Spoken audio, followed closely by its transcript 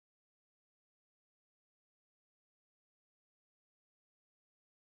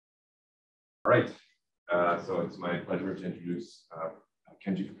All right, so it's my pleasure to introduce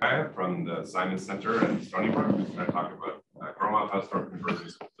Kenji Fukaya from the Simon Center at Stony Brook, who's going to talk about Gromov Hausdorff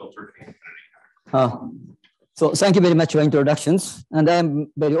convergence filter infinity. So thank you very much for introductions. And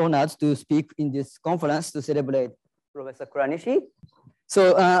I'm very honored to speak in this conference to celebrate Professor Kuranishi.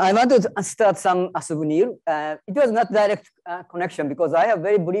 So I want to start some souvenir. It was not direct connection because I have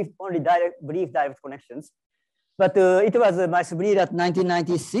very brief direct connections. But it was my souvenir at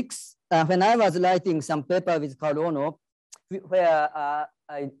 1996 when I was writing some paper with Carl Ono, where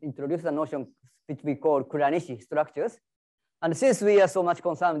I introduced a notion which we call Kuranishi structures. And since we are so much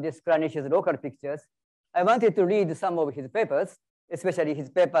concerned with Kuranishi's local pictures, I wanted to read some of his papers, especially his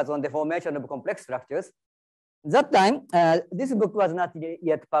papers on the formation of complex structures. That time, this book was not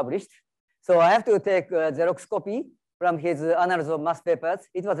yet published. So I have to take a Xerox copy from his Annals of Math papers.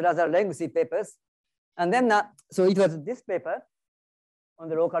 It was rather lengthy papers. And then, so it was this paper on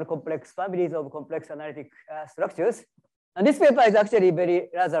the local complex families of complex analytic structures. And this paper is actually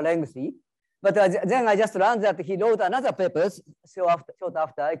rather lengthy. But then I just learned that he wrote another paper short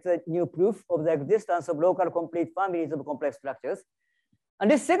after. It's a new proof of the existence of local complete families of complex structures.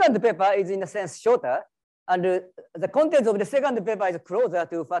 And this second paper is in a sense shorter. And the contents of the second paper is closer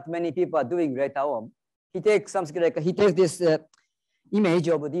to what many people are doing later on. He takes something like, he takes this image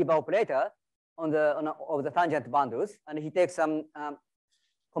of a Debye operator of the tangent bundles, and he takes some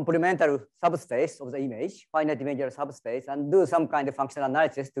complementary subspace of the image, finite dimensional subspace, and do some kind of functional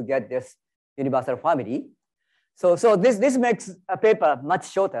analysis to get this universal family. So this makes a paper much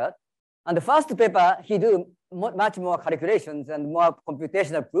shorter. And the first paper, he do much more calculations and more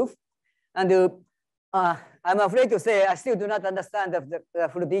computational proof. And I'm afraid to say I still do not understand the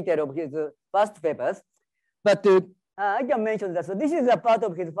full detail of his first papers. But I can mention that. So this is a part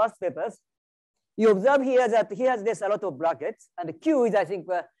of his first papers. You observe here that he has this a lot of brackets, and Q is, I think,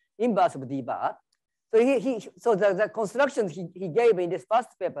 inverse of D bar. So the construction he gave in this first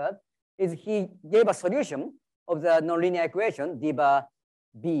paper is he gave a solution of the nonlinear equation D bar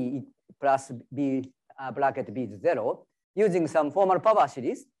B plus B bracket B is 0 using some formal power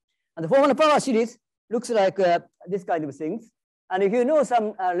series. And the formal power series looks like this kind of things. And if you know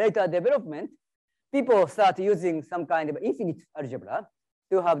some later development, people start using some kind of infinite algebra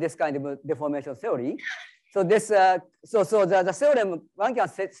to have this kind of deformation theory. So this, the theorem, one can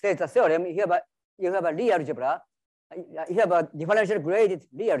state the theorem. You have a Lie algebra. You have a differential graded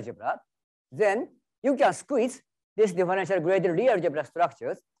Lie algebra. Then you can squeeze this differential graded Lie algebra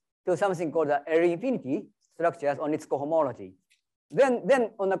structures to something called the L infinity structures on its cohomology. Then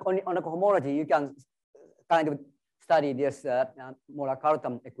on the cohomology, you can kind of study this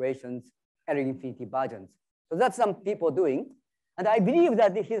Molar-Cartan equations, L infinity versions. So that's some people doing. And I believe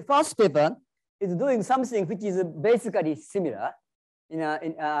that his first paper is doing something which is basically similar in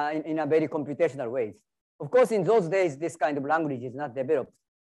a very computational ways. Of course, in those days, this kind of language is not developed.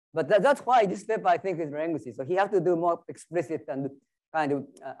 But that's why this paper, I think, is lengthy. So he has to do more explicit and kind of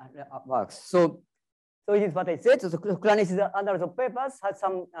works. So it is what I said. So Kuranishi's Annals of Papers has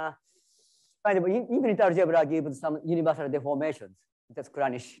some kind of infinite algebra gives some universal deformations. That's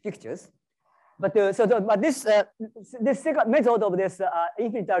Kuranishi pictures. But this second method of this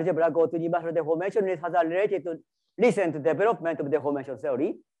infinite algebra go to universal deformation is has a related to recent development of deformation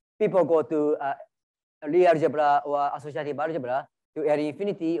theory. People go to Lie algebra or associative algebra to L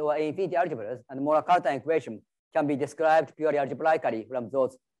infinity or A infinity algebras, and Molar-Cartan equation can be described purely algebraically from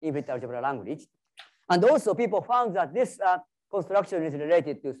those infinite algebra language. And also people found that this construction is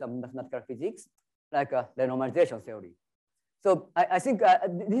related to some mathematical physics, like the normalization theory. So I think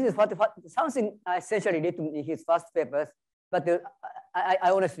this is something essentially written in his first papers, but I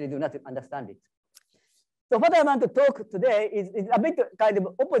honestly do not understand it. So what I want to talk today is a bit kind of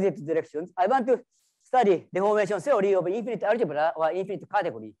opposite directions. I want to study deformation theory of infinite algebra or infinite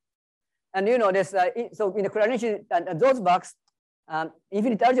category. And you know this, so in the Kuranishi and those works,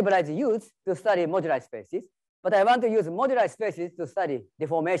 infinite algebra is used to study moduli spaces, but I want to use moduli spaces to study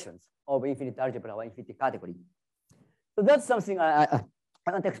deformations of infinite algebra or infinite category. So that's something I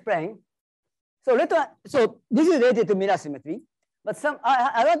want to explain. So this is related to mirror symmetry, but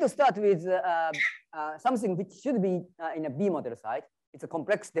I want to start with something which should be in a B model side. It's a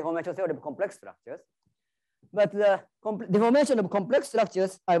complex deformation theory of complex structures. But the deformation of complex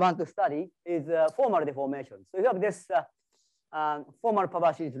structures I want to study is formal deformation. So you have this formal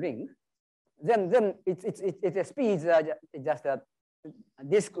power series ring. Then it's a speed just a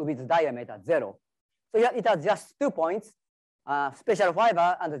disk with diameter 0. So it has just 2 points, special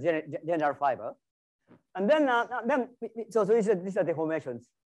fiber and the general fiber. And then so these are deformations.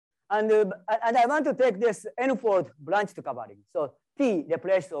 And I want to take this n-fold branched covering. So t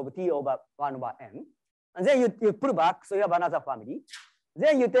replaced of t over 1 over m. And then you pull back, so you have another family.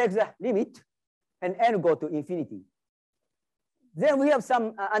 Then you take the limit, and n go to infinity. Then we have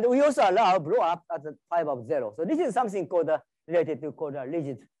some, and we also allow blow up at the 5 of 0. So this is something called related to called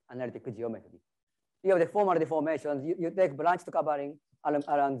rigid analytic geometry. You have the formal deformations. You take branch to covering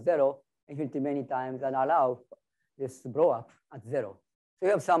around 0 infinity many times and allow this blow up at 0. So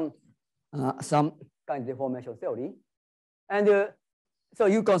you have some kind of deformation theory. And so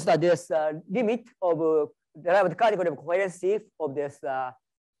you consider this limit of derived category of coherency of this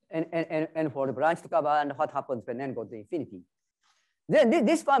n for the branch to cover and what happens when n goes to infinity. Then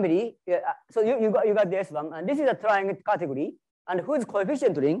this family, so you got this one, and this is a triangle category, and whose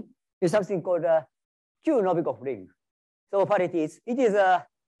coefficient ring is something called a Q Novikov ring. So what it is a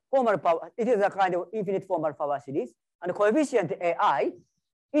formal power, it is a kind of infinite formal power series, and the coefficient AI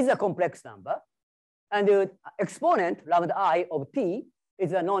is a complex number, and the exponent lambda I of t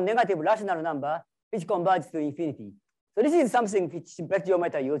is a non-negative rational number which converges to infinity. So this is something which symplectic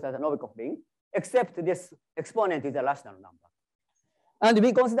geometry uses as a Novikov ring, except this exponent is a rational number. And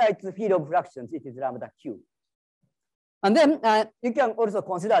we consider it the field of fractions, it is lambda q. And then you can also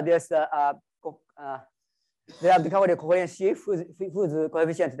consider this the category coherency whose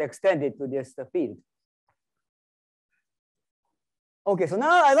coefficient is extended to this field. Okay, so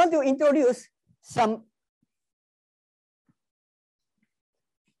now I want to introduce some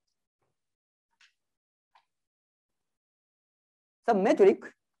metric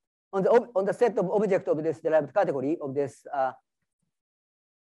on the set of objects of this derived category of this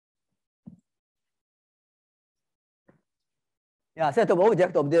set of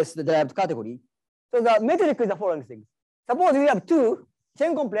objects of this derived category. So the metric is the following thing. Suppose we have two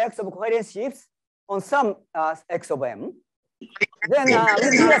chain complex of coherent shifts on some x of m. Then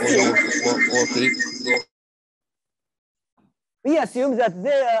we assume that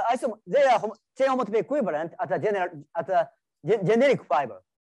they are chain homotopy equivalent at a generic fiber.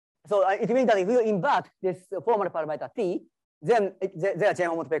 So it means that if you invert this formal parameter t, then they are chain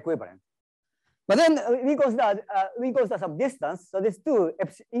homotopy equivalent. But then we consider some distance. So these two,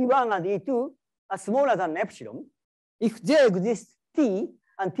 E1 and E2, are smaller than epsilon. If there exists t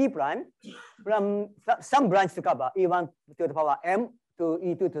and t prime from some branch to cover E1 to the power m to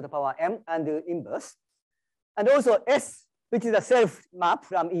E2 to the power m and the inverse. And also S, which is a self map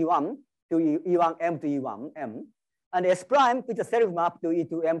from E1 to E1m to E1m. And S prime, which is a self map to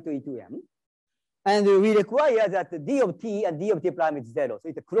E2m to E2m. And we require that the d of t and d of t prime is 0. So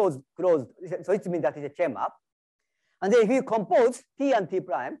it's a closed. So it means that it's a chain map. And then if you compose t and t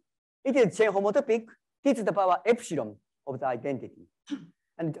prime, it is chain homotopy t to the power epsilon of the identity.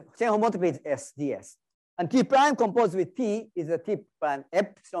 And chain homotopy is S ds. And t prime composed with t is a t prime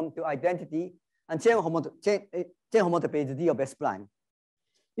epsilon to identity. And chain homotopy is d of S prime.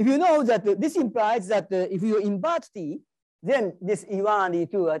 If you know that this implies that if you invert t, then this E1 and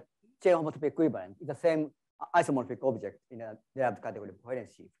E2 are chain homotopy equivalent. It's the same isomorphic object in a derived category of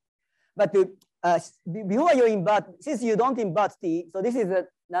coherency. But before you invert, since you don't invert t, so this is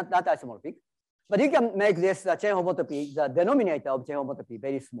not isomorphic, but you can make this chain homotopy, the denominator of chain homotopy,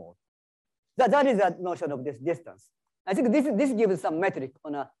 very small. That is the notion of this distance. I think this gives some metric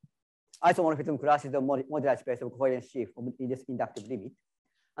on a isomorphism classes of modular space of coherency in this inductive limit.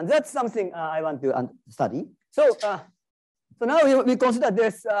 And that's something I want to study. So now we consider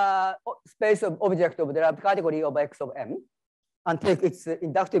this space of object of the category of x of m and take its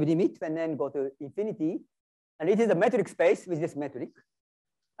inductive limit and then go to infinity. And it is a metric space with this metric.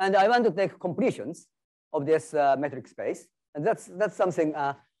 And I want to take completions of this metric space. And that's something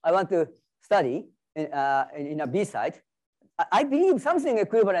I want to study in a B side. I believe something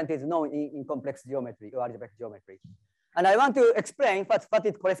equivalent is known in complex geometry or algebraic geometry. And I want to explain what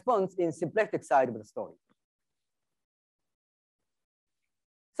it corresponds in symplectic side of the story.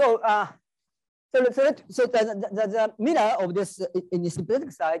 So, the mirror of this in the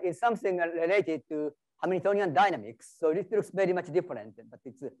symplectic side is something related to Hamiltonian dynamics. So it looks very much different,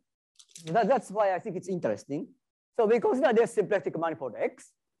 but that's why I think it's interesting. So we consider this symplectic manifold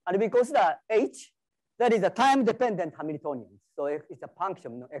X, and we consider H, that is a time-dependent Hamiltonian. So it's a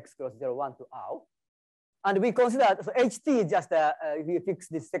function of X cross 0, 1 to R. And we consider, so HT is just, if you fix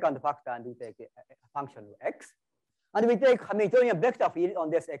this second factor and we take a function of X. And we take Hamiltonian vector field on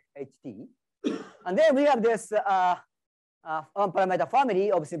this HT. And then we have this one parameter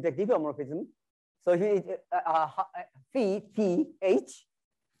family of symplectic diffeomorphism. So phi T H,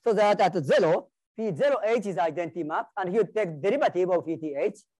 so that at 0, phi 0H is identity map. And you take derivative of phi T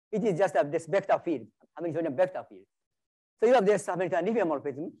H, it is just this vector field, Hamiltonian vector field. So you have this Hamiltonian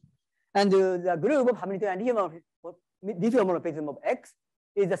diffeomorphism. And the group of Hamiltonian diffeomorphism of X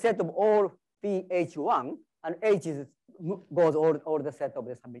is the set of all phi H1, and H goes all the set of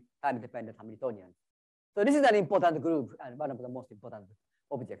this time-dependent Hamiltonians. So this is an important group, and one of the most important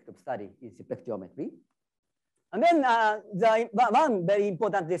objects of study is symplectic geometry. And then one very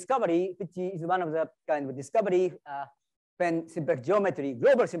important discovery, which is one of the kind of discovery when symplectic geometry,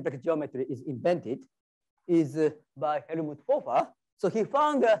 global symplectic geometry is invented, is by Helmut Hofer. So he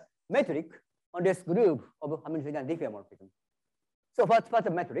found a metric on this group of Hamiltonian diffeomorphism. So what's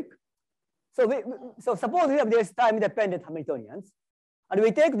the metric? So suppose we have this time-dependent Hamiltonians, and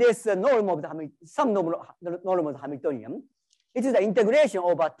we take this norm of some norm of the Hamiltonian. It is the integration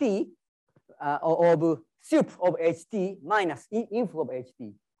over T of sup of HT minus inf of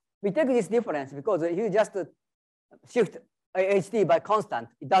HT. We take this difference because if you just shift HT by constant,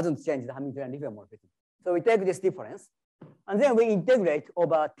 it doesn't change the Hamiltonian diffeomorphism. So we take this difference, and then we integrate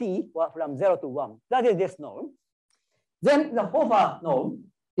over T from 0 to 1. That is this norm. Then the Hofer norm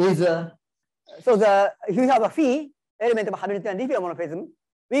is, if you have a phi element of Hamiltonian diffeomorphism,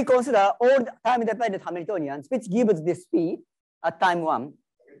 we consider all time-dependent Hamiltonians, which gives this phi at time 1.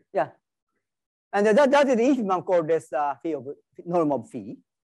 Yeah. And that is the infimum called this phi of norm of phi.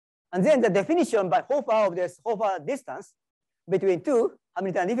 And then the definition by Hofer of this Hofer distance between two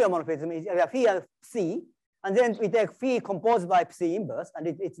Hamiltonian diffeomorphism is phi and C. And then we take phi composed by psi inverse, and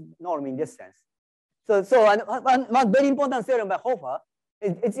it's norm in this sense. So one very important theorem by Hofer,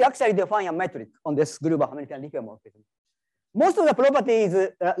 it's actually define a metric on this group of Hamiltonian diffeomorphism. Most of the property is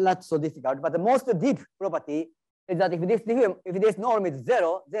not so difficult, but the most deep property is that if this norm is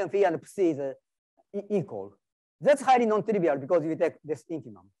 0, then phi and psi is equal. That's highly non-trivial because you take this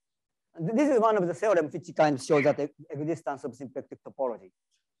infimum. And this is one of the theorems which kind of shows that the existence of symplectic topology.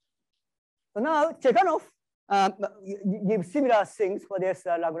 So now Chekhanov gives similar things for this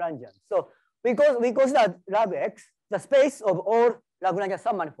Lagrangian. So because we consider log X the space of all Lagrangian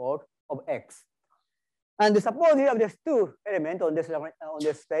submanifold of X. And suppose you have these two elements on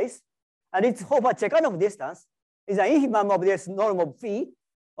this space, and its Hofer-Chekhanov distance is an infimum of this norm of phi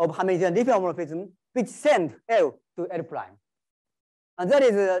of Hamiltonian diffeomorphism, which send L to L prime. And that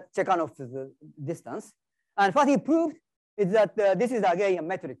is Chekhanov's distance. And what he proved is that this is again a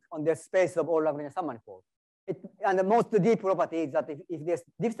metric on the space of all Lagrangian submanifold. And the most deep property is that if this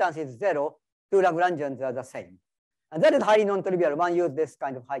distance is 0, two Lagrangians are the same. And that is highly non-trivial. One used this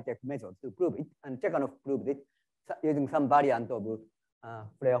kind of high-tech method to prove it, and Chekhanov proved it using some variant of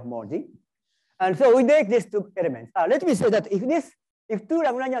Floer homology. And so we take these two elements. Let me say that if two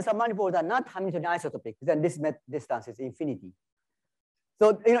Lagrangian submanifolds are not Hamiltonian isotopic, then this distance is infinity.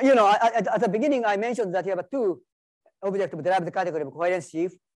 So at the beginning I mentioned that you have two objects of derived category of coherence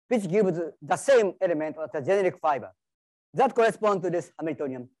sheaf, which gives the same element of the generic fiber. That corresponds to this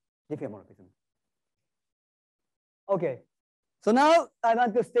Hamiltonian diffeomorphism. Okay, so now I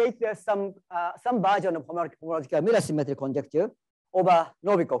want to state some version of homological mirror symmetry conjecture over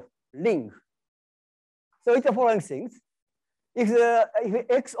Novikov ring. So it's the following things. If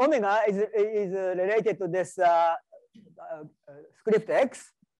X omega is related to this script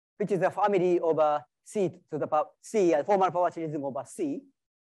X, which is a family over C to the power C, and formal power series over C,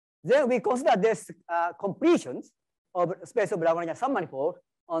 then we consider this completions of space of Lagrangian submanifold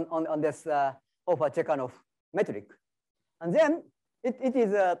on this Hofer-Chekhanov metric. And then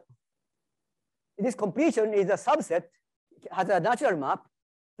this completion is a subset, has a natural map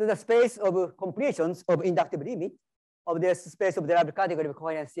to the space of completions of inductive limit of this space of derived category of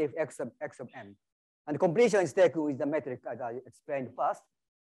coherence sheaf X of M. And completion is taken with the metric as I explained first.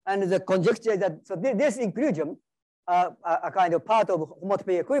 And the conjecture is that, so this inclusion a kind of part of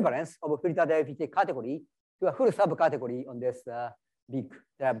homotopy equivalence of filter derivative category to a full subcategory on this big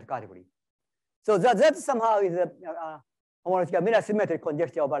derived category. So that somehow is a homological mirror symmetry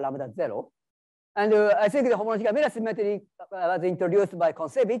conjecture over lambda 0. And I think the homological mirror symmetry was introduced by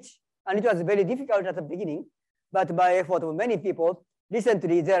Kontsevich, and it was very difficult at the beginning, but by effort of many people,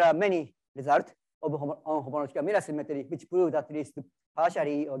 recently there are many results of homological mirror symmetry, which prove at least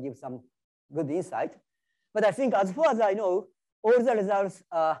partially or give some good insight. But I think as far as I know, all the results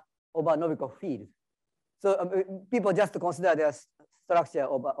are over Novikov field. So people just consider their structure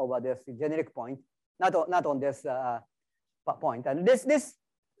over this generic point, not on this point. And this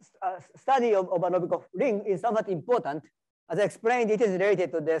study of Novikov ring is somewhat important. As I explained, it is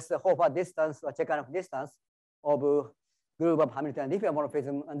related to this Hofer distance or Chekhanov distance of group of Hamiltonian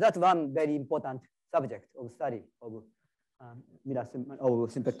diffeomorphism, and that's one very important subject of study of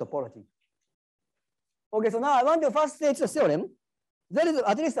symplectic topology. Okay, so now I want to first state the theorem. There is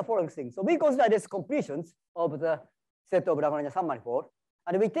at least the following thing. So we consider this completions of the set of Lagrangian submanifold,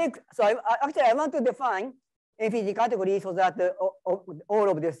 and we take. So I want to define infinity category so that all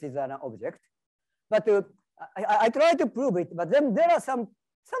of this is an object. But I try to prove it, but then there are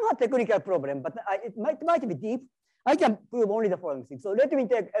somehow technical problem, but it might be deep. I can prove only the following thing. So let me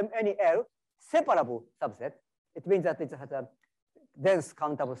take any L separable subset. It means that it has a dense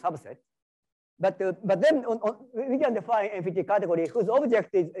countable subset. But then we can define infinity category whose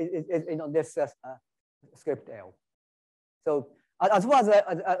object is this script L. So as far as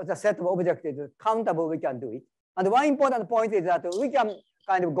the set of objects is countable, we can do it. And one important point is that we can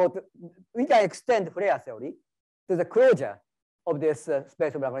kind of we can extend Floer theory to the closure of this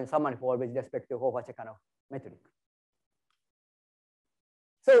space of Lagrange submanifold with respect to Hofer-Chekanov metric.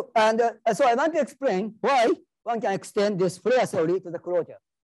 So so I want to explain why one can extend this Floer theory to the closure.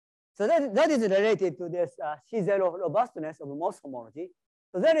 So that is related to this C0 robustness of Morse homology.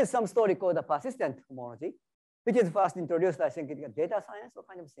 So there is some story called the persistent homology, which is first introduced, I think, in data science or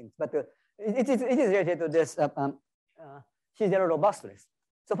kind of things. But it is related to this C0 robustness.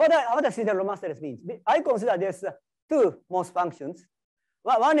 So what does C0 robustness mean? I consider this two Morse functions.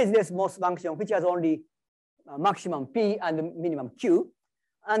 One is this Morse function, which has only maximum P and minimum Q.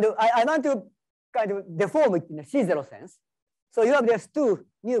 And I want to kind of deform it in a C0 sense. So you have this two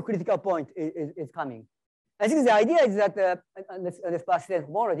new critical point is coming. I think the idea is that this persistent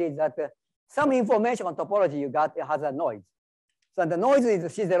homology is that some information on topology you got has a noise. So the noise is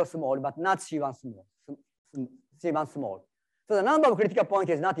C0 small, but not C1 small. C1 small. So the number of critical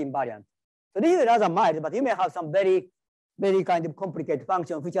points is not invariant. So this is rather mild, but you may have some very, very kind of complicated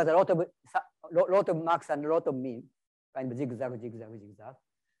function which has a lot of max and a lot of mean, kind of zigzag.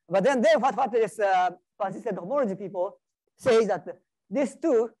 But then what this persistent homology people say that these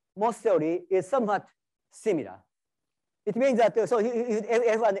two Morse theory is somewhat similar. It means that so if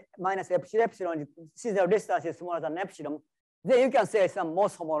F1 minus epsilon, C0 distance is smaller than epsilon, then you can say some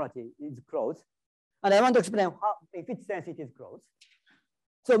Morse homology is closed. And I want to explain how, in which sense it is closed.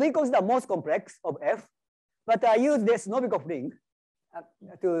 So we consider Morse complex of F, but I use this Novikov ring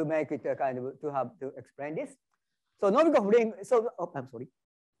to make it kind of to explain this. So Novikov ring. So I'm sorry.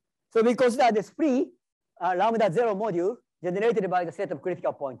 So we consider this free lambda 0 module generated by the set of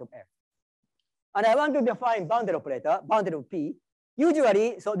critical points of F. And I want to define boundary operator, boundary of P.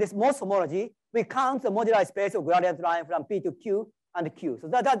 Usually, so this Morse homology, we count the moduli space of gradient line from P to Q and Q. So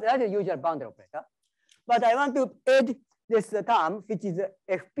that is the usual boundary operator. But I want to add this term, which is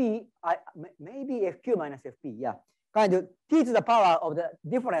FP, maybe FQ minus FP, yeah. Kind of T to the power of the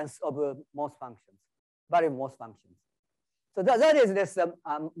difference of Morse functions, variable Morse functions. So that is this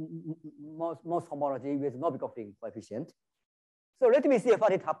Morse homology with Novikov ring coefficient. So let me see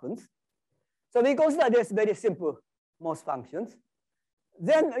what it happens. So we consider this very simple Morse functions.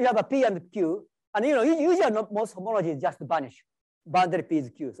 Then you have a P and Q. And usually Morse homology is just vanish. Boundary P is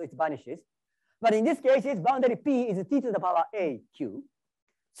Q, so it vanishes. But in this case, its boundary P is T to the power A Q.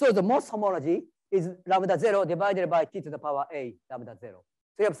 So the Morse homology is lambda 0 divided by T to the power A lambda 0.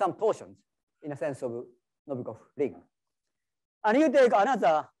 So you have some torsions in a sense of Novikov ring. And you take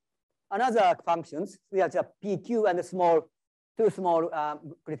another functions. We have just PQ and two small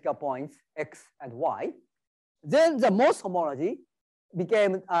critical points, X and Y. Then the Morse homology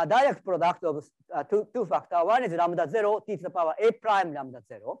became a direct product of two factors. One is lambda 0, T to the power A prime lambda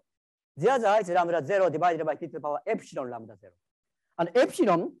 0. The other is lambda 0 divided by T to the power epsilon lambda 0. And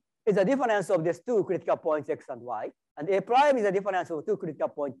epsilon is the difference of these two critical points, X and Y. And A prime is the difference of two critical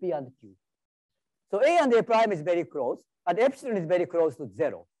points, P and Q. So A and A prime is very close, and epsilon is very close to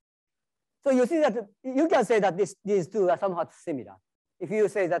 0. So you see that you can say that these two are somewhat similar. If you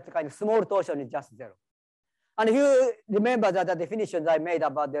say that the kind of small torsion is just 0. And if you remember that the definitions I made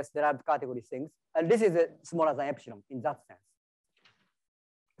about this derived category things, and this is smaller than epsilon in that sense.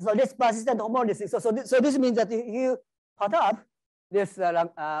 So this persistent homology, so this means that if you put up this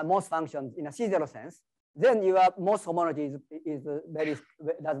Morse function in a C0 sense, then your Morse homology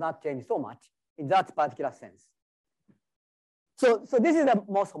does not change so much in that particular sense. So this is the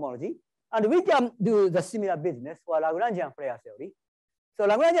Morse homology. And we can do the similar business for Lagrangian Floer theory. So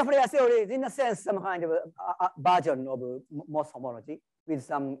Lagrangian Floer theory is in a sense some kind of a version of Morse homology with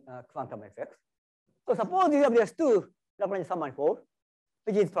some quantum effects. So suppose you have these two Lagrangian submanifold,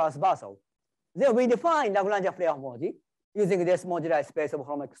 which is transversal. Then we define Lagrangian Floer homology using this moduli space of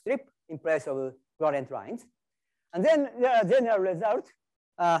homological strip in place of gradient lines. And then there are general results,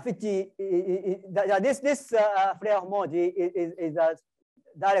 which this Floer homology is a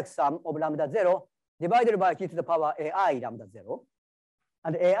direct sum of lambda 0 divided by T to the power AI lambda 0.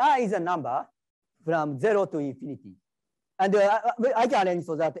 And AI is a number from 0 to infinity. And I can arrange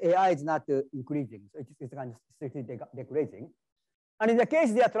so that AI is not increasing. So it's kind of strictly decreasing. And in the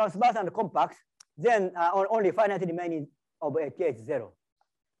case they are transversal and compact, then only finitely many of k is 0.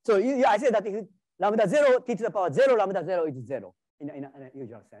 So I say that if lambda 0 t to the power 0 lambda 0 is 0 in a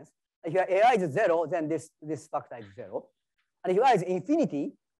usual sense. If your AI is 0, then this factor is 0. And if your AI is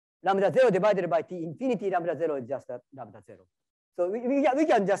infinity, lambda 0 divided by t infinity lambda 0 is just lambda 0. So we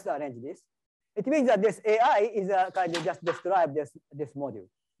can just arrange this. It means that this AI is kind of just describe this module.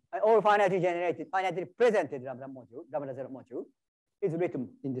 All finitely generated, finitely presented lambda 0 module is written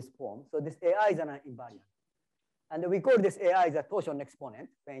in this form. So this AI is an invariant. And we call this AI as a torsion exponent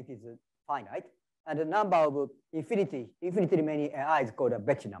when it is finite. And the number of infinity many AI is called a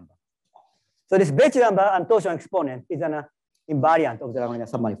Bethe number. So this Bethe number and torsion exponent is an invariant of the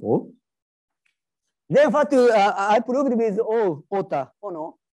Lagrangian submanifold. Then what I proved with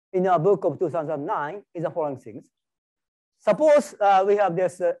Ono in a book of 2009 is the following things. Suppose we have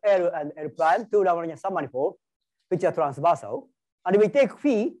this L and L prime, two Lagrangian submanifold, which are transversal. And we take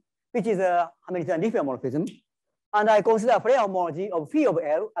phi, which is a Hamiltonian diffeomorphism, and I consider Floer homology of phi of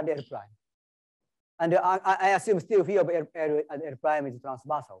L and L prime. And I assume still phi of L and L prime is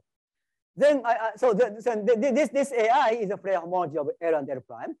transversal. Then this AI is a Floer homology of L and L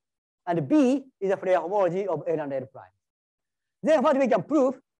prime, and B is a Floer homology of L and L prime. Then what we can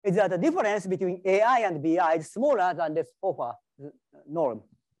prove is that the difference between AI and BI is smaller than this Hofer norm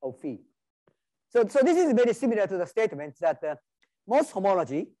of phi. So this is very similar to the statement that most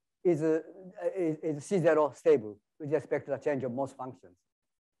homology is C0 stable with respect to the change of most functions.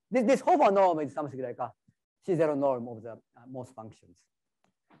 This Hofer norm is something like a C0 norm of the most functions.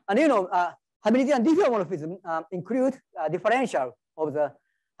 And Hamiltonian diffeomorphism include differential of the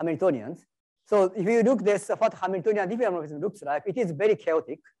Hamiltonians. So if you look this, what Hamiltonian diffeomorphism looks like, it is very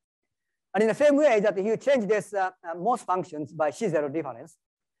chaotic. And in the same way that if you change this most functions by C0 difference,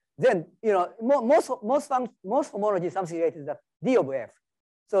 then most homology is something related to the D of F.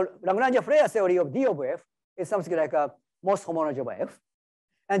 So Lagrangian Floer theory of D of F is something like a most homology of F.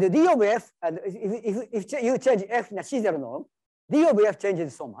 And the D of F, and if you change F in a C0 norm, D of F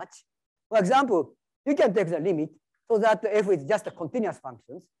changes so much. For example, you can take the limit so that F is just a continuous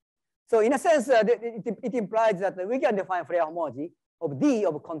functions. So in a sense, it implies that we can define Floer homology of D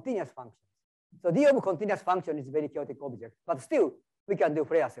of continuous functions. So D of continuous function is a very chaotic object, but still we can do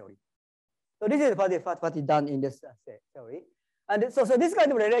Floer theory. So this is what is done in this theory. And so this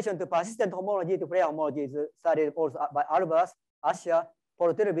kind of relation to persistent homology to Floer homology is studied also by Albers, Asher,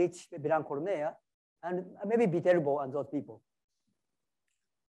 Porterovich, Bilan-Cornea, and maybe Viterbo and those people.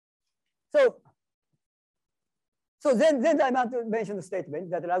 So then I want to mention the statement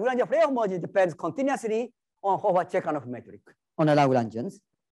that Lagrangian Floer homology depends continuously on Hofer-Chekhov metric, on the Lagrangians.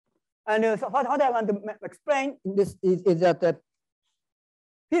 And so what I want to explain in this is that the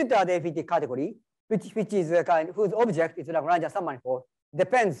filtered APT category, which is a kind whose object is Lagrangian submanifold,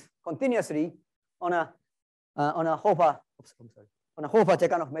 depends continuously on a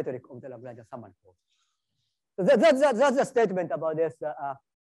Hofer-Chekhov metric of the Lagrangian submanifold. So that's the statement about this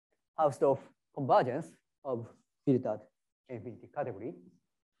Hausdorff convergence of filtered infinity category.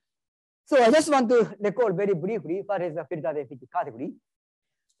 So I just want to recall very briefly what is the filtered infinity category.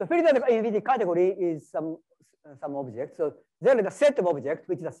 So filtered infinity category is some object. So there is a set of objects,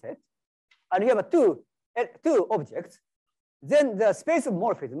 which is a set, and you have two objects. Then the space of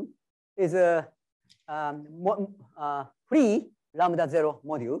morphism is a free lambda 0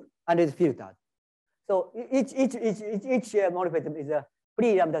 module and is filtered. So each morphism is a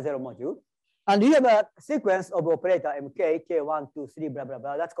free lambda 0 module. And you have a sequence of operator mk, k1, 2, 3, blah, blah,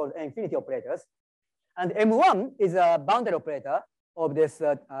 blah. That's called infinity operators. And m1 is a boundary operator of this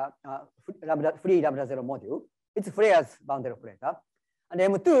free lambda 0 module. It's Floer's boundary operator. And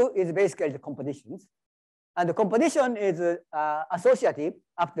m2 is basically the compositions. And the composition is associative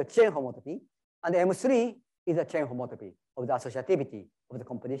after chain homotopy. And m3 is a chain homotopy of the associativity of the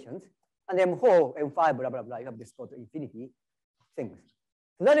compositions. And m4, m5, blah, blah, blah, you have this called infinity things.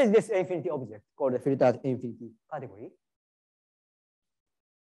 So that is this infinity object called the filtered infinity category.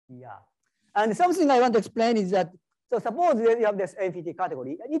 Yeah. And something I want to explain is that, so suppose you have this infinity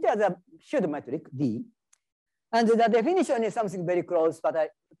category, it has a Schur metric, D. And the definition is something very close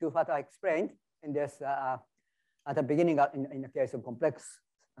to what I explained in this at the beginning in the case of complex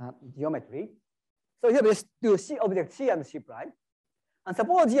geometry. So you have this two objects C and C prime. And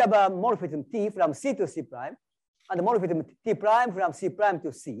suppose you have a morphism T from C to C prime, and the morphism T prime from C prime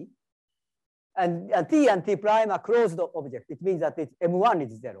to C. And T and T prime are closed objects. It means that M1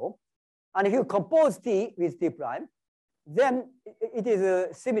 is 0. And if you compose T with T prime, then it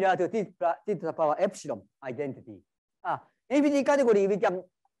is similar to T to the power epsilon identity. Infinity category, we can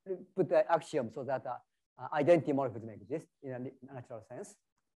put the axiom so that identity morphism exists in a natural sense.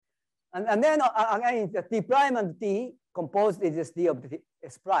 And then again, the T prime and T composed is this D of the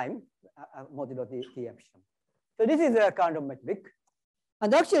S prime, modulo T epsilon. So this is a kind of metric.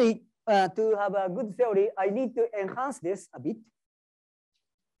 And actually, to have a good theory, I need to enhance this a bit.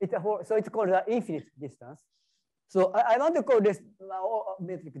 So it's called the infinite distance. So I want to call this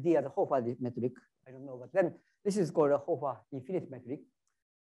metric D as a Hofer metric. I don't know, but then this is called a Hofer infinite metric.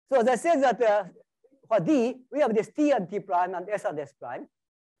 So that says that for D, we have this T and T prime and S and S prime.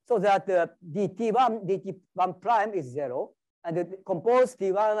 So that dt1 prime is 0. And the composed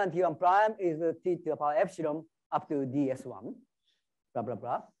T1 and T1 prime is T to the power epsilon up to ds1, blah, blah,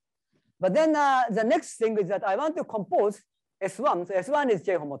 blah. But then the next thing is that I want to compose S1. So S1 is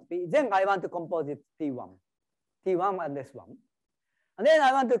J homotopy. Then I want to compose it T1 and S1. And then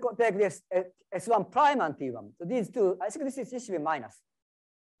I want to take this S1 prime and T1. So these two, I think this should be minus.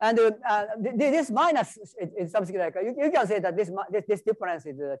 And this minus is something like, you can say that this difference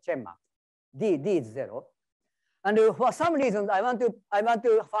is a chain mark. D is 0. And for some reason, I want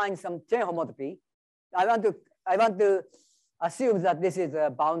to find some chain homotopy. I want to assume that this is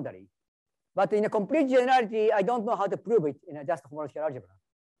a boundary. But in a complete generality, I don't know how to prove it in a just homological algebra.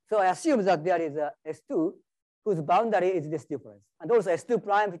 So I assume that there is a S2 whose boundary is this difference. And also S2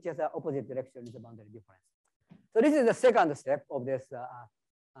 prime, which is the opposite direction, is a boundary difference. So this is the second step of this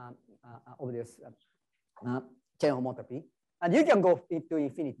chain homotopy. And you can go into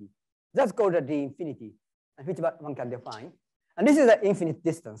infinity. That's called the infinity, which one can define. And this is the infinite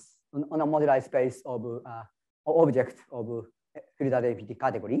distance on a moduli space of object of filtered infinity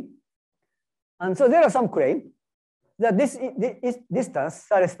category. And so there are some claims that this distance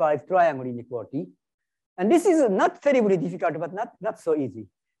satisfies triangle inequality. And this is not terribly difficult, but not so easy.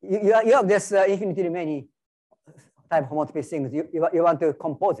 You have this infinitely many type homotopy things. You want to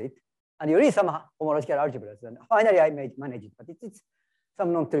compose it, and you read some homological algebras. And finally, I manage it, but it's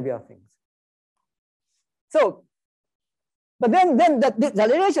some non-trivial things. So, but then the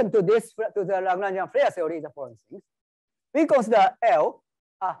relation to this, to the Lagrangian Floer theory is the following things. We consider L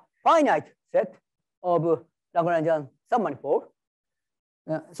a finite set of Lagrangian submanifold,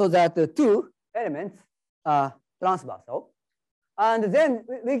 so that the two elements are transversal. And then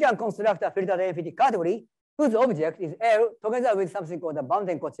we can construct a filtered infinity category whose object is L together with something called the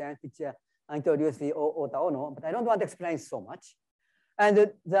bounding quotient, which I introduced the Ota Ono, but I don't want to explain so much. And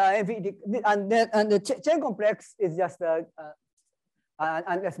the chain complex is just and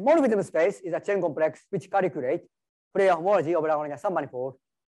the morphism space is a chain complex which calculates Floer homology of Lagrangian submanifold.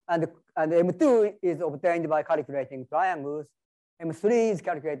 And M2 is obtained by calculating triangles. M3 is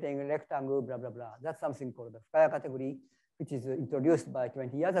calculating rectangle, blah, blah, blah. That's something called the Fukaya category, which is introduced by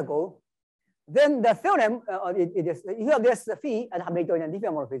 20 years ago. Then the theorem, you have this phi and Hamiltonian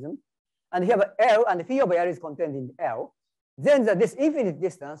diffeomorphism, and you have L, and the phi of L is contained in L. Then this infinite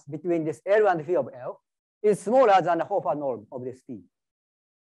distance between this L and the phi of L is smaller than the Hofer norm of this phi.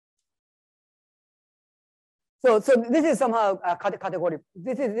 So this is somehow a category.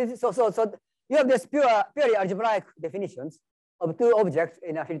 So you have this purely algebraic definitions of two objects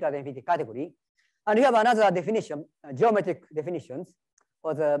in a filtered infinity category, and you have another definition, geometric definitions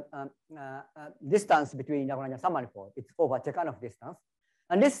for the distance between Lagrangian submanifold. It's Hofer-Chekanov distance,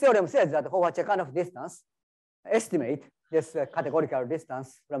 and this theorem says that Hofer-Chekanov distance estimate this categorical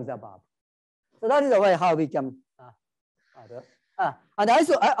distance from the above. So that is the way how we can. And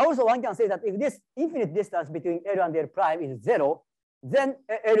also one can say that if this infinite distance between L and L prime is 0, then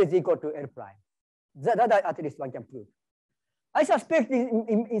L is equal to L prime. That at least one can prove. I suspect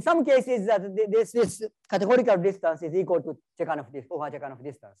in some cases that this categorical distance is equal to Chekanov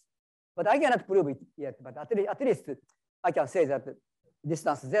distance. But I cannot prove it yet. But at least I can say that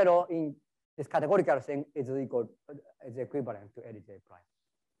distance 0 in this categorical thing is equivalent to Lj prime.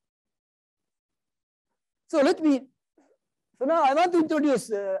 So now I want to introduce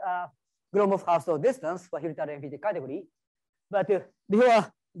Gromov Hausdorff distance for filtered infinity category. But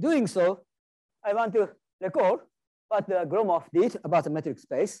before doing so, I want to recall what Gromov did about the metric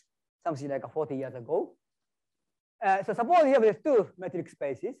space, something like 40 years ago. So suppose you have these two metric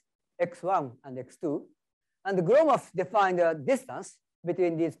spaces, x1 and x2, and Gromov defined the distance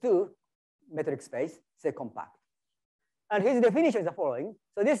between these two metric space, say compact. And his definition is the following.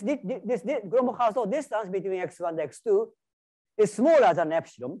 So this Gromov Hausdorff distance between x1 and x2 is smaller than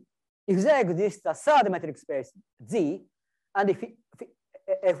epsilon if there exists a third metric space Z, and if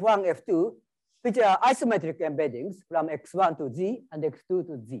F1, F2, which are isometric embeddings from x1 to Z and x2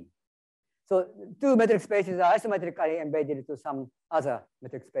 to Z. So two metric spaces are isometrically embedded to some other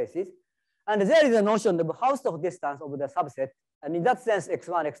metric spaces. And there is a notion of Hausdorff distance of the subset. And in that sense,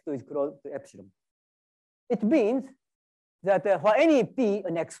 x1, x2 is close to epsilon. It means that for any P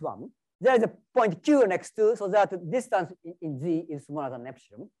in x1, there is a point Q next to, so that the distance in Z is smaller than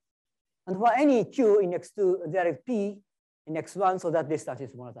epsilon. And for any Q in X2, there is P in X1, so that distance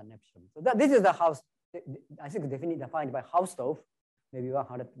is smaller than epsilon. So this is the I think defined by Hausdorff, maybe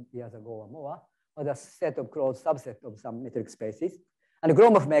 100 years ago or more, or the set of closed subset of some metric spaces. And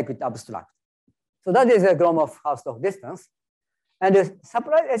Gromov make it abstract. So that is a Gromov Hausdorff distance. And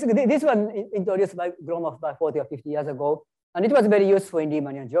I think this one introduced by Gromov by 40 or 50 years ago. And it was very useful in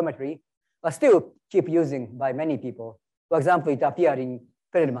Riemannian geometry, but still keep using by many people. For example, it appeared in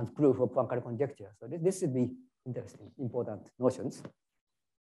Perelman's proof of Poincare conjecture. So this should be interesting, important notions.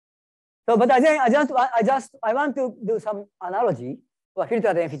 So, but I want to do some analogy for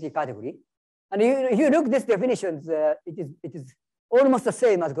filtered infinity category. And if you look at these definitions, it is almost the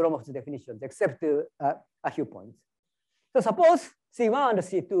same as Gromov's definitions, except a few points. So suppose C1 and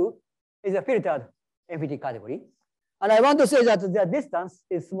C2 is a filtered infinity category. And I want to say that the distance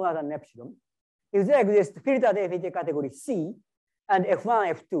is smaller than epsilon. If there exists filtered infinity category C and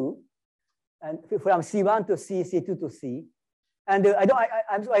F1, F2, and from C1 to C, C2 to C, and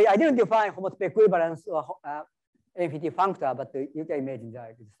I'm sorry, I didn't define homotopy equivalence or infinity functor, but you can imagine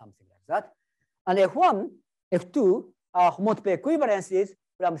that it's something like that. And F1, F2 are homotopy equivalences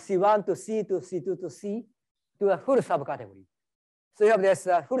from C1 to C to C2 to C to a full subcategory. So you have this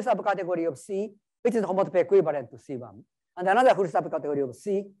full subcategory of C, which is homotopy equivalent to C1, and another full subcategory of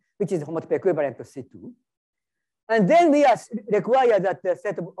C, which is homotopy equivalent to C2. And then we require that the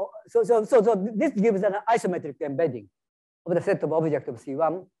set of, so this gives an isometric embedding of the set of object of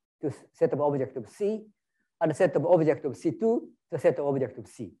C1 to set of object of C, and the set of object of C2 to the set of object of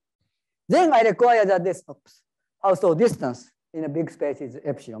C. Then I require that this also distance in a big space is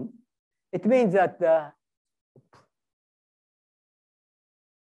epsilon. It means that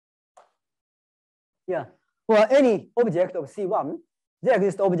for any object of C1, there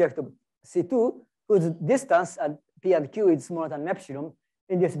exists object of C2 whose distance at P and Q is smaller than epsilon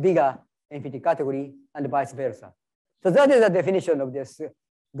in this bigger infinity category and vice versa. So that is the definition of this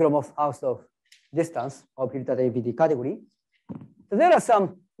Gromov Hausdorff distance of filtered infinity category. So there are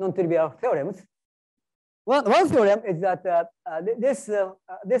some non-trivial theorems. One theorem is that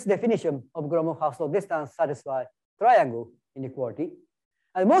this definition of Gromov Hausdorff distance satisfies triangle inequality.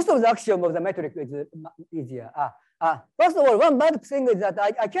 And most of the axiom of the metric is easier. First of all, one bad thing is that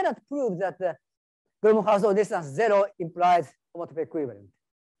I cannot prove that Gromov Hausdorff distance 0 implies homotopy equivalent.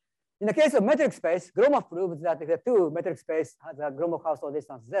 In the case of metric space, Gromov proves that if the two metric space has a Gromov Hausdorff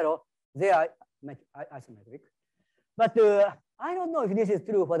distance 0, they are isometric. But I don't know if this is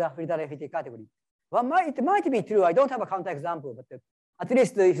true for the filtered infinity category. Well, it might be true. I don't have a counterexample, but at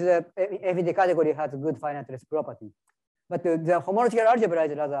least if the infinity category has a good finiteness property. But the homological algebra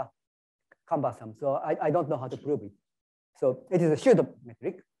is rather cumbersome, so I don't know how to prove it. So it is a pseudo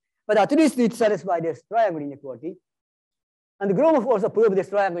metric, but at least it satisfies this triangle inequality. And Gromov also proved this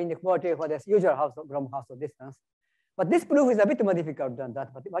triangle inequality for this usual Gromov Hausdorff distance. But this proof is a bit more difficult than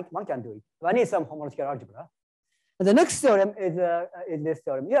that, but one can do it. One needs some homological algebra. And the next theorem is this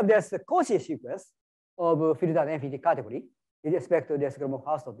theorem. You have this Cauchy sequence of filtered infinity category with respect to this Gromov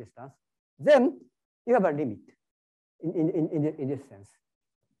Hausdorff distance. Then you have a limit in this sense.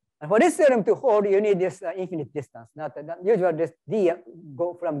 And for this theorem to hold, you need this infinite distance, not usually this D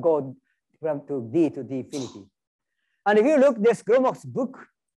go from to D to D infinity. And if you look this Gromov's book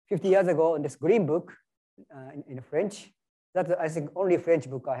 50 years ago, in this green book in French, that's I think only French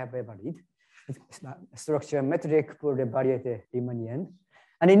book I have ever read. It's structure metric pour les variétés Riemanniennes.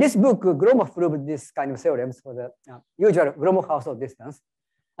 And in this book, Gromov proved this kind of theorems for the usual Gromov Hausdorff distance.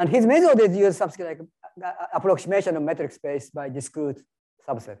 And his method is use something like approximation of metric space by discrete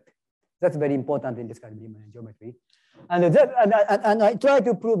subset. That's very important in this kind of Riemannian geometry. And I try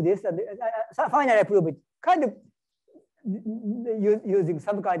to prove this, and finally I prove it kind of using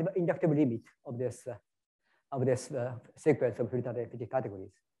some kind of inductive limit of this sequence of filtered infinity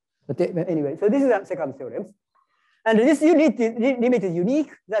categories. But anyway, so this is the second theorem. And this limit is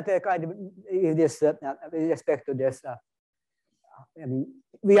unique, that kind of this with respect to this. I mean,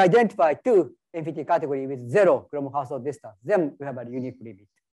 we identify two infinity category with 0 Gromov Hausdorff distance. Then we have a unique limit.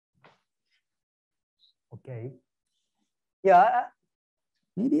 Okay. Yeah.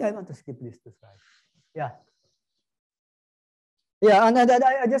 Maybe I want to skip this two slides. Yeah. Yeah, and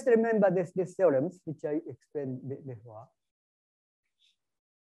I just remember these theorems which I explained before.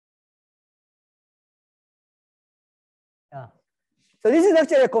 Yeah. So this is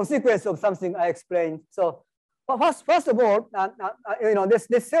actually a consequence of something I explained. So first of all, this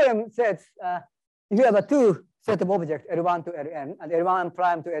theorem says if you have a two set of objects, L1 to Ln and L1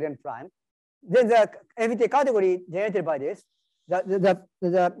 prime to Ln prime, then the infinity category generated by this the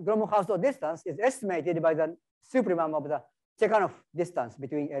Gromov Hausdorff distance is estimated by the supremum of the Chekhov distance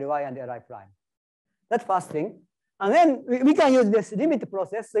between Ly and Li prime. That's first thing. And then we can use this limit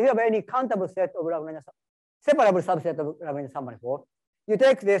process. So you have any countable set of Lagrangian, separable subset of Lagrangian submanifold. You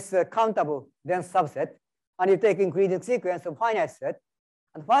take this countable dense subset, and you take increasing sequence of finite set.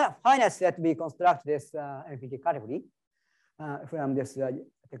 And finite set, we construct this infinity category from this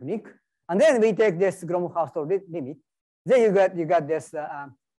technique. And then we take this Gromov Hausdorff limit. Then you got this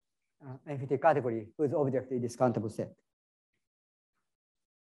infinity category whose object is this countable set.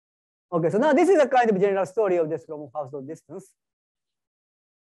 Okay, so now this is a kind of general story of this Gromov Hausdorff distance.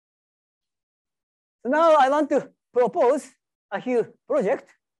 So now I want to propose a huge project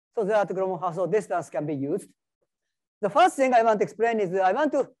so that Gromov Hausdorff distance can be used. The first thing I want to explain is that I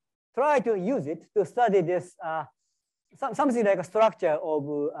want to try to use it to study this something like a structure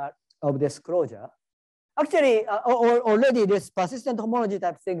of this closure. Actually, already this persistent homology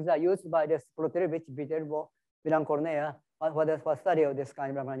type things are used by this Proterevich, Viterbo, Milan-Cornea for study of this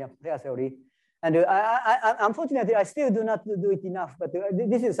kind of Lagrangian pair theory. And unfortunately, I still do not do it enough, but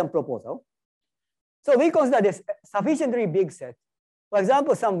this is some proposal. So we consider this sufficiently big set. For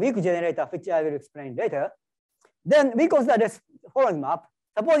example, some weak generator, which I will explain later. Then we consider this following map.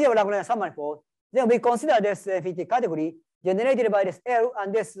 Suppose you have a Lagrangian submanifold. Then we consider this infinity category generated by this L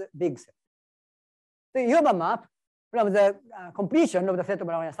and this big set. So you have a map from the completion of the set of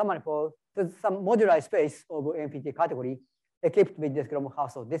Lagrangian submanifold to some moduli space of infinity category equipped with this Gromov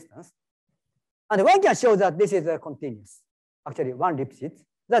Hausdorff distance. And one can show that this is continuous. Actually, one repeat.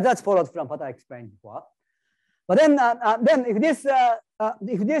 That's followed from what I explained before. But then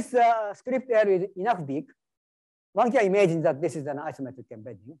if this script L is enough big, one can imagine that this is an isometric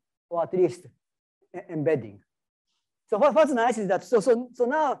embedding, or at least embedding. So what's nice is that, so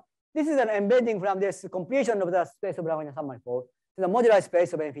now this is an embedding from this completion of the space of Lagrangian submanifold to the moduli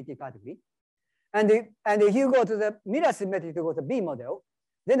space of infinity category. And if you go to the mirror symmetry to go to B model,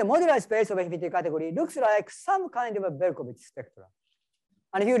 then the moduli space of infinity category looks like some kind of a Berkovich spectra.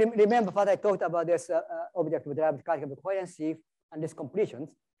 And if you remember what I talked about this object with derived category coherency and these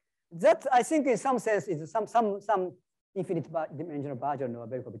completions, that I think in some sense is some infinite dimensional version of a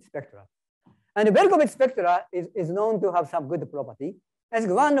Berkovich spectra. And the Berkovich spectra is known to have some good property. I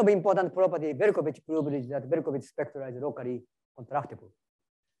think one of the important property Berkovich proved is that Berkovich spectra is locally contractible.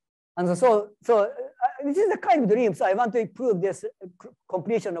 And so this is a kind of dream. So I want to prove this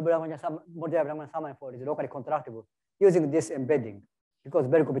completion of Lagrangian submanifold is locally contractible using this embedding, because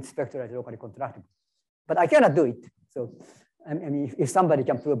Berkovich spectra is locally contractible. But I cannot do it. So I mean, if somebody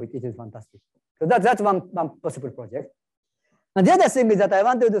can prove it, it is fantastic. So that's one possible project. And the other thing is that I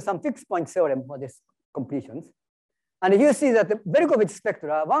want to do some fixed point theorem for these completions. And you see that the Berkovich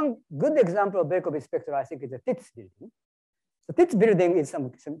spectra, one good example of Berkovich spectra, I think, is the Titz building. So Titz building is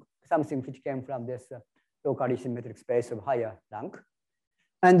something which came from this locally symmetric space of higher rank.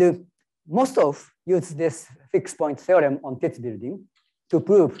 And Mostov used this fixed point theorem on Titz building to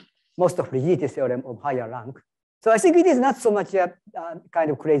prove Mostov rigidity theorem of higher rank. So I think it is not so much a kind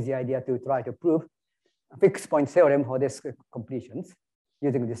of crazy idea to try to prove a fixed point theorem for these completions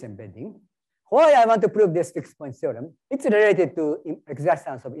using this embedding. Why I want to prove this fixed point theorem? It's related to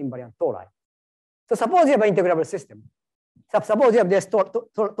existence of invariant tori. So suppose you have an integrable system. Suppose you have this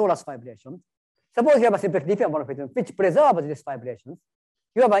torus vibration. Suppose you have a symplectic diffeomorphism which preserves these vibrations.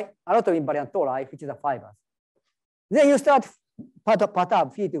 You have a lot of invariant tori, which is a fibers. Then you start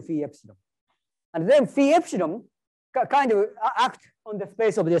perturb phi to phi epsilon. And then phi epsilon kind of act on the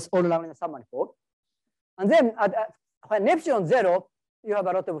space of this all Lagrangian submanifold. And then when epsilon 0, you have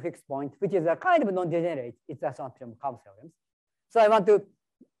a lot of fixed point, which is a kind of non-degenerate. It's a sum of curve theorems. So I want to,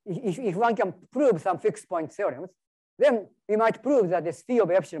 if one can prove some fixed point theorems, then we might prove that this phi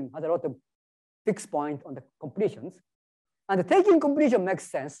of epsilon has a lot of fixed point on the completions. And taking completion makes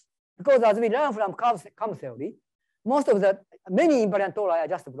sense because as we learn from curve theory, most of the many invariant tori are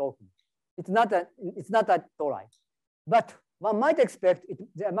just broken. It's not a tori. But one might expect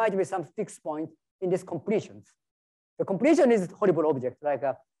there might be some fixed point in these completions. The completion is horrible object, like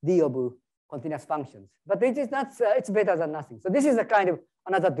a D of continuous functions. But it is not, it's better than nothing. So this is a kind of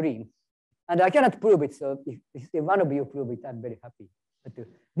another dream. And I cannot prove it. So if one of you prove it, I'm very happy. But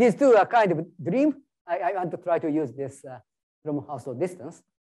these two are kind of dream. I want to try to use this Gromov Hausdorff distance.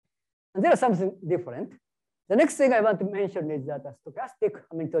 And there is something different. The next thing I want to mention is that the stochastic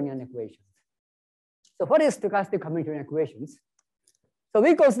Hamiltonian equations. So what is stochastic Hamiltonian equations? So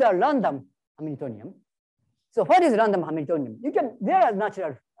we consider random Hamiltonian. So what is random Hamiltonian? There are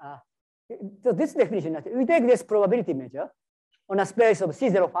natural, so this definition, we take this probability measure on a space of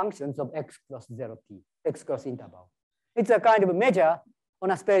C0 functions of x cross 0t, x cross interval. It's a kind of a measure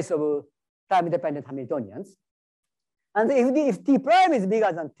on a space of time-dependent Hamiltonians. And if t prime is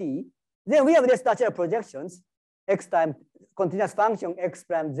bigger than t, then we have this natural projections, x time continuous function x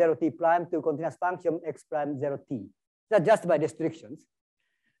prime 0 t prime to continuous function x prime 0 t. That's just by restrictions.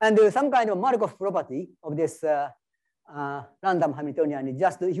 And some kind of Markov property of this random Hamiltonian is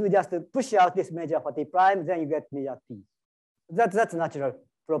just, if you just push out this measure for t prime, then you get measure t. That's natural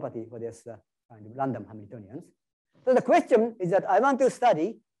property for this kind of random Hamiltonians. So the question is that I want to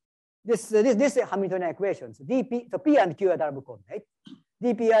study this Hamiltonian equations. dp, so p and q are double coordinate.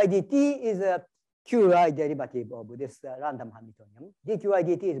 dpi dt is a qi derivative of this random Hamiltonian. dqi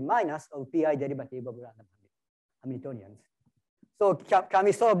dt is minus of pi derivative of random Hamiltonians. So can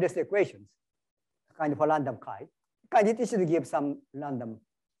we solve these equations kind of for random chi? It should give some random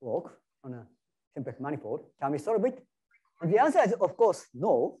walk on a symplectic manifold. Can we solve it? And the answer is, of course,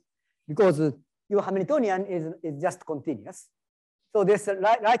 no, because your Hamiltonian is just continuous. So this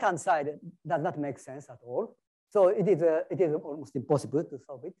right-hand side does not make sense at all. So it is almost impossible to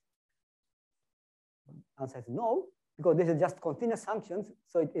solve it. Answer is no, because this is just continuous functions.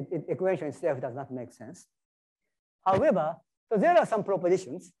 So equation itself does not make sense. However, so there are some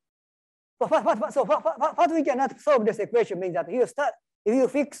propositions. So what we cannot solve this equation means that if you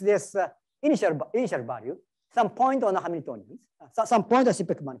fix this initial value, some point on the Hamiltonians, some point on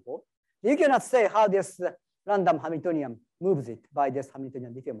symplectic manifold, you cannot say how this random Hamiltonian moves it by this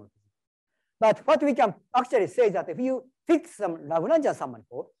Hamiltonian diffeomorphism. But what we can actually say is that if you fix some Lagrangian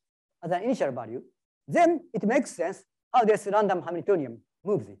submanifold as an initial value, then it makes sense how this random Hamiltonian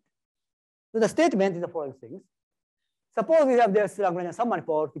moves it. So the statement is the following things. Suppose we have this Lagrangian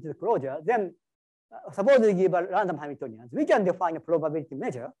submanifold, which is a closure, then suppose we give a random Hamiltonian. We can define a probability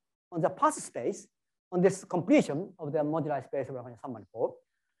measure on the path space on this completion of the moduli space of Lagrangian submanifold,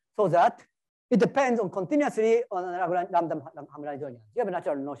 so that it depends on continuously on a random Hamiltonian. You have a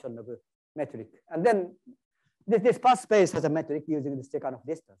natural notion of a metric. And then this path space has a metric using the Stekhanov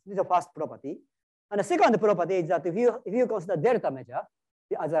distance. This is the first property. And the second property is that if you consider delta measure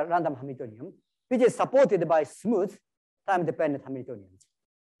as a random Hamiltonian, which is supported by smooth time-dependent Hamiltonians,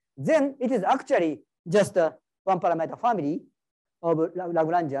 then it is actually just a one parameter family of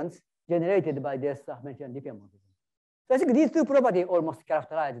Lagrangians generated by this Hamiltonian diffeomorphism. So I think these two properties almost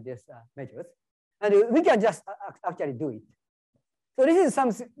characterize these measures, and we can just actually do it. So this is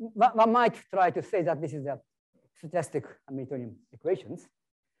something one might try to say that this is a stochastic Hamiltonian equations,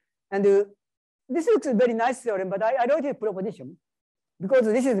 and this looks a very nice theorem, but I wrote a proposition because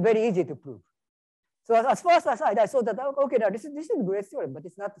this is very easy to prove. So as first aside, I thought that okay, now this is a great theorem, but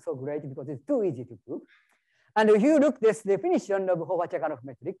it's not so great because it's too easy to prove. And if you look this definition of Hoffa-Chekhov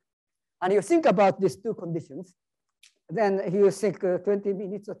metric, and you think about these two conditions, then if you think 20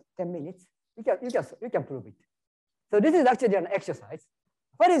 minutes or 10 minutes, you can prove it. So this is actually an exercise.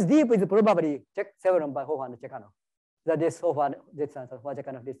 What is deep is probably theorem by Hoffa and Chekhov. That this Hoffa distance,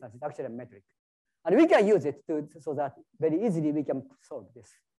 Hoffa-Chekhov distance is actually a metric. And we can use it so that very easily we can solve this,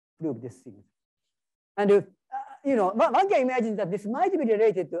 prove this thing. And one can imagine that this might be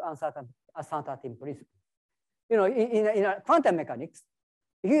related to uncertainty principle. In quantum mechanics,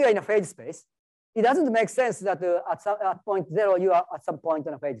 if you are in a phase space, it doesn't make sense that at point 0 you are at some point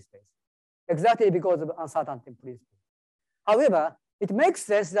in a phase space, exactly because of uncertainty principle. However, it makes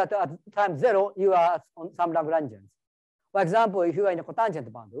sense that at time 0 you are on some Lagrangians. For example, if you are in a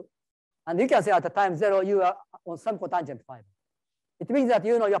cotangent bundle, and you can say at the time 0 you are on some cotangent fiber. It means that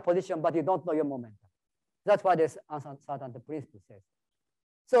you know your position, but you don't know your momentum. That's what this uncertainty principle says.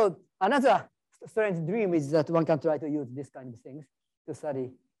 So another strange dream is that one can try to use this kind of things to study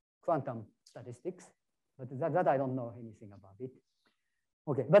quantum statistics, but that I don't know anything about it.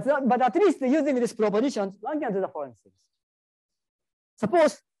 Okay, but at least using these propositions, one can do the following things.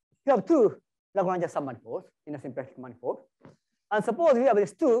 Suppose you have two Lagrangian submanifolds in a symplectic manifold, and suppose we have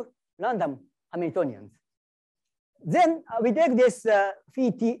these two random Hamiltonians. Then we take this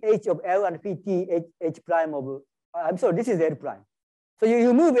phi t h of L and phi t h prime of, I'm sorry, this is L prime. So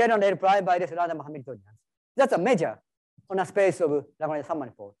you move L and L prime by this random Hamiltonians. That's a measure on a space of Lagrangian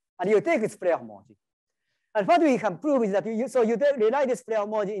submanifold. And you take its Floer homology. And what we can prove is that you rely this Floer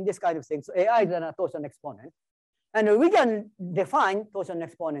homology in this kind of thing. So AI is a torsion exponent. And we can define torsion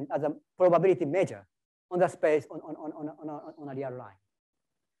exponent as a probability measure on the space on a real line.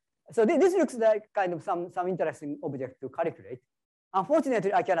 So this looks like kind of some interesting object to calculate.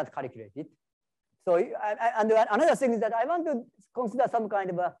 Unfortunately, I cannot calculate it. So and another thing is that I want to consider some kind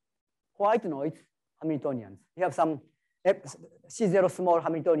of a white noise Hamiltonians. You have some C0 small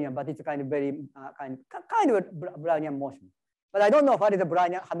Hamiltonian, but it's kind of very kind of a Brownian motion. But I don't know what is the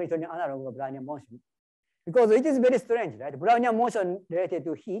Brownian Hamiltonian analog of Brownian motion. because it is very strange, right? Brownian motion related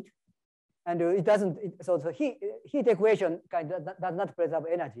to heat, and it doesn't. So the heat equation kind of does not preserve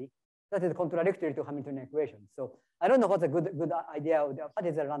energy. That is contradictory to Hamiltonian equation. So I don't know what's a good idea of what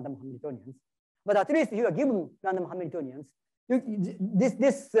is a random Hamiltonians, but at least you are given random Hamiltonians.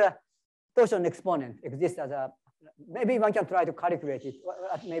 This torsion exponent exists as a, maybe one can try to calculate it,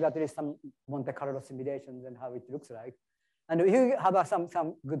 maybe at least some Monte Carlo simulations and how it looks like. And you have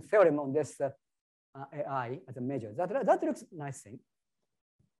some good theorem on this AI as a measure. That looks nice thing.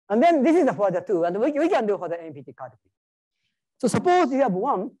 And then this is for the two, and we can do for the MPT category. So suppose you have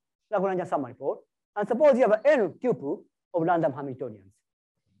one Lagrangian submanifold, and suppose you have n tuple of random Hamiltonians.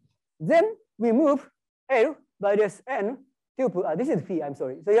 Then we move L by this n tuple. This is phi, I'm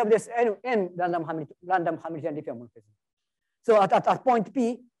sorry. So you have this n random Hamiltonian diffeomorphism. So at point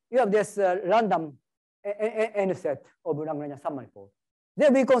P, you have this random n set of Lagrangian submanifold.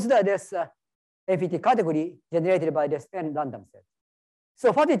 Then we consider this MPT category generated by this n random set.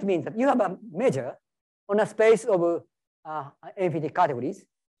 So what it means that you have a measure on a space of MPT categories.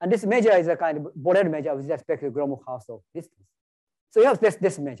 And this measure is a kind of Borel measure with respect to Gromov Hausdorff distance. So you have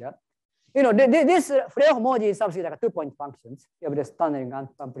this measure. You know, this Floer homology is something like a 2-point functions. You have this tunneling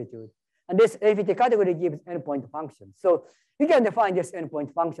amplitude. And this MPT category gives n-point functions. So you can define this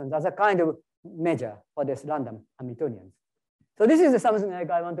n-point functions as a kind of measure for this random Hamiltonians. So this is something like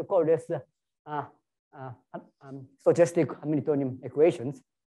I want to call this stochastic Hamiltonian equations.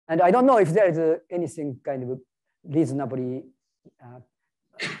 And I don't know if there is anything kind of reasonably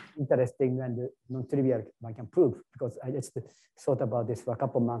interesting and non-trivial one can prove, because I just thought about this for a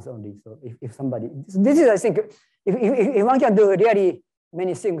couple of months only. So if somebody, this is, I think, if one can do really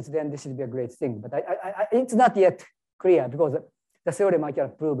many things, then this should be a great thing. But it's not yet clear, because the theorem I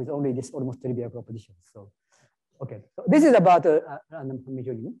can prove is only this almost trivial proposition. So, okay, so this is about random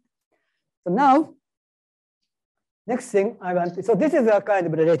Hamiltonian. So now, next thing I want to, so this is a kind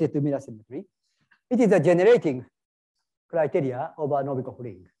of related to mirror symmetry. It is a generating criteria of a Novikov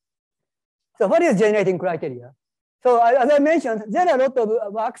ring. So what is generating criteria? So as I mentioned, there are a lot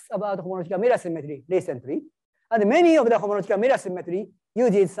of works about homological mirror symmetry recently. And many of the homological mirror symmetry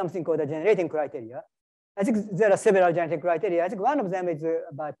uses something called the generating criteria. I think there are several generating criteria. I think one of them is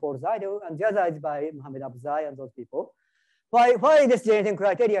by Paul Zeidel, and the other is by Mohamed Abzai and those people. Why this generating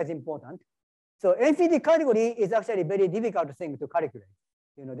criteria is important? So MPT category is actually a very difficult thing to calculate.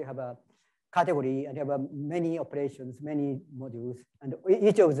 You know, they have a category and they have many operations, many modules, and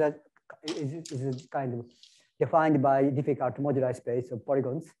each of them is kind of defined by difficult moduli space of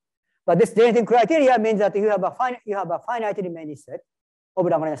polygons. But this generating criteria means that you have a finitely many set of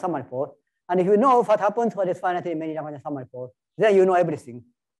Lagrangian submanifold, and if you know what happens for this finitely many Lagrangian submanifold, then you know everything.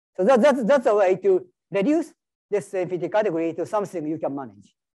 So that's a way to reduce this MPT category to something you can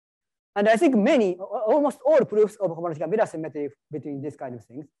manage. And I think almost all proofs of homological mirror symmetry between these kind of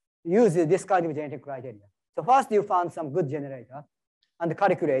things use this kind of generating criteria. So first you found some good generator and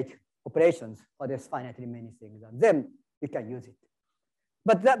calculate operations for this finitely many things, and then you can use it.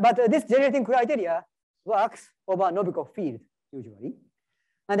 But this generating criteria works over Novikov field usually.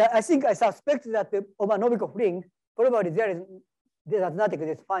 And I think I suspect that over Novikov ring, probably there does not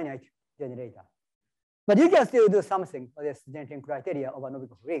exist finite generator. But you can still do something for this generating criteria over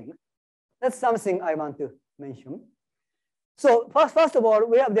Novikov ring. That's something I want to mention. So first of all,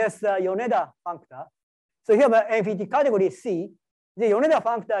 we have this Yoneda functor. So here have an MPT category C. The Yoneda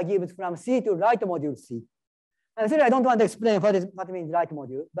functor gives from C to right module C. And so I don't want to explain what means right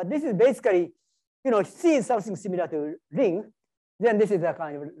module, but this is basically, you know, C is something similar to ring. Then this is a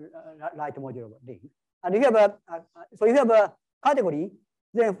kind of right module of ring. And you have so you have a category,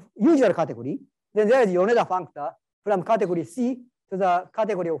 the usual category. Then there is Yoneda functor from category C to the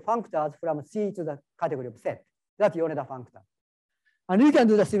category of functors from C to the category of set. That's Yoneda functor. And we can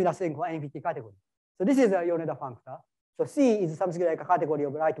do the similar thing for MPT category. So this is a Yoneda functor. So C is something like a category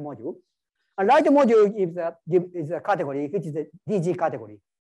of right module. And right module is a category which is a DG category.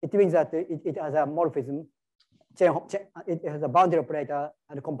 It means that it has a morphism, it has a boundary operator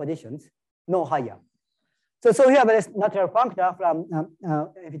and compositions, no higher. So we have this natural functor from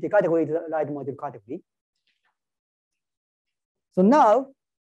MPT category to the right module category. So now,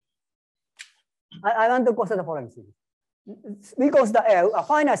 I want to consider the following things. We consider L a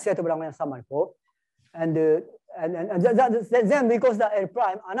finite set of Lagrangian submanifold, and then we consider L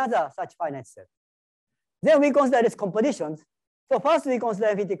prime another such finite set. Then we consider its compositions. So first we consider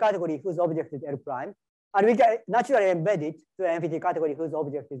MPT category whose object is L prime, and we can naturally embed it to MPT category whose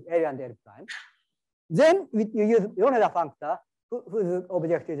object is L and L prime. Then you use Yoneda functor whose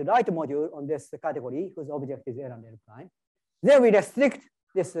object is right module on this category whose object is L and L prime. Then we restrict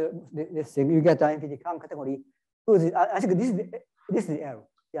this thing, you get an infinity category. I think this is L.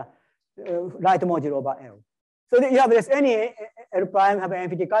 Yeah, right modulo over L. So you have this any L prime have an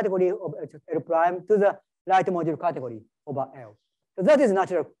infinity category of L prime to the right modulo category over L. So that is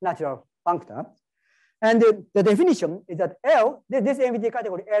natural functor. And the definition is that L, this infinity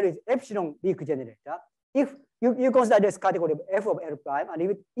category L is epsilon weak generator. If you consider this category of f of L prime and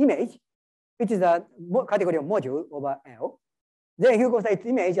if image, which is a category of module over L, then you consider its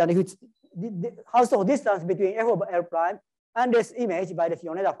image and its Hausdorff distance between f of L prime and this image by this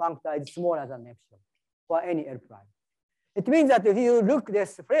Yoneda functor is smaller than epsilon for any L prime. It means that if you look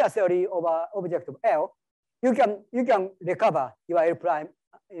this Floer theory over object of L, you can recover your L prime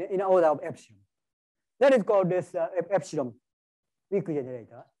in order of epsilon. That is called this epsilon weak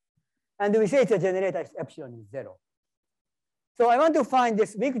generator. And we say the generator is epsilon is 0. So I want to find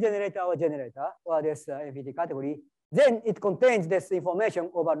this weak generator or this infinity category. Then it contains this information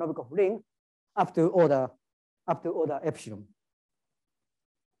over Novikov ring up to order epsilon.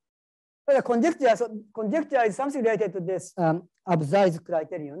 But the conjecture, conjecture is something related to this Abzai's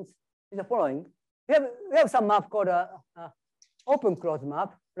criterions. Is the following: we have some map called open closed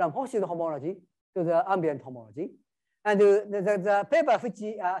map from Hoshide homology to the ambient homology. And the paper which,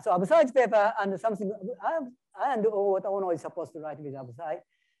 so Abzai's paper and something, and what Ono is supposed to write with Abzai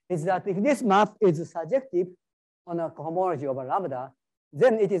is that if this map is surjective on a homology over lambda,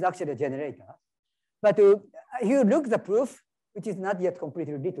 then it is actually a generator. But if you look the proof, which is not yet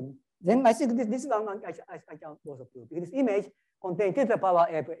completely written, then I think this one I can also prove. This image contains t to the power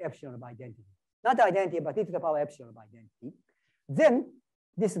epsilon of identity. Not identity, but t to the power epsilon of identity. Then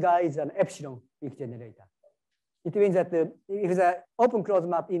this guy is an epsilon weak generator. It means that if the open closed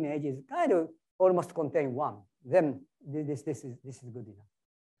map image is kind of almost contain 1, then this is good enough.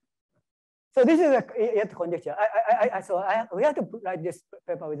 So this is yet conjecture. We have to write this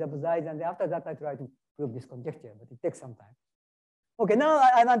paper with Abzai, and after that I try to prove this conjecture, but it takes some time. Okay, now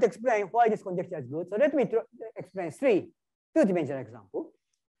I want to explain why this conjecture is good. So let me explain 3 two-dimensional example.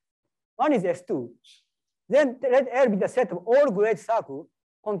 One is S2. Then let L be the set of all great circles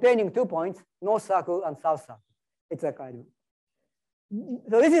containing 2 points, north circle and south circle. It's a kind of,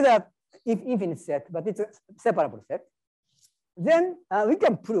 so this is a infinite set, but it's a separable set. Then we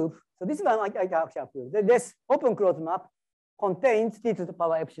can prove, so this one I can actually prove, that this open closed map contains t to the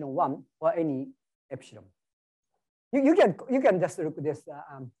power epsilon 1 or any epsilon. You can just look at this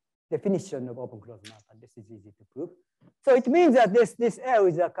definition of open closed map, and this is easy to prove. So it means that this L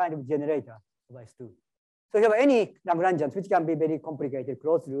is a kind of generator of S2. So you have any Lagrangians, which can be very complicated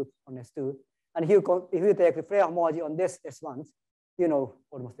closed loop on S2. And if you take the Floer homology on this S1s, you know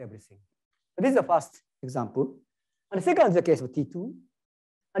almost everything. So this is the first example. And the second is the case of T2.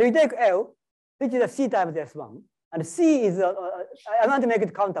 And we take L, which is a C times S1. And C is, I want to make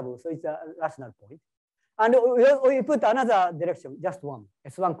it countable, so it's a rational point. And we put another direction, just 1,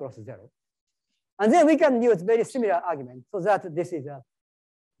 S1 cross 0. And then we can use very similar argument so that this is a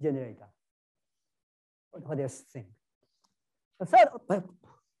generator for this thing. The third,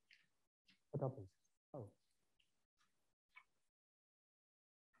 what happens? Oh.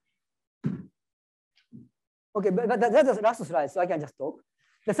 Okay, but that's the last slide, so I can just talk.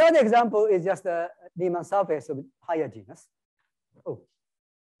 The third example is just a Riemann surface of higher genus. Oh,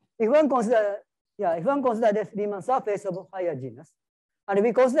 if one consider this Riemann surface of higher genus, and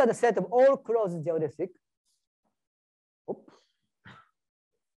we consider the set of all closed geodesic. Oh.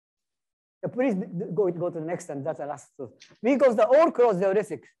 Please go to the next, and that's the last. So we consider all closed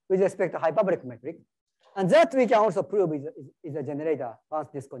geodesic with respect to hyperbolic metric, and that we can also prove is a generator once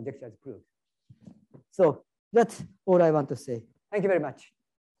this conjecture is proved. So that's all I want to say. Thank you very much.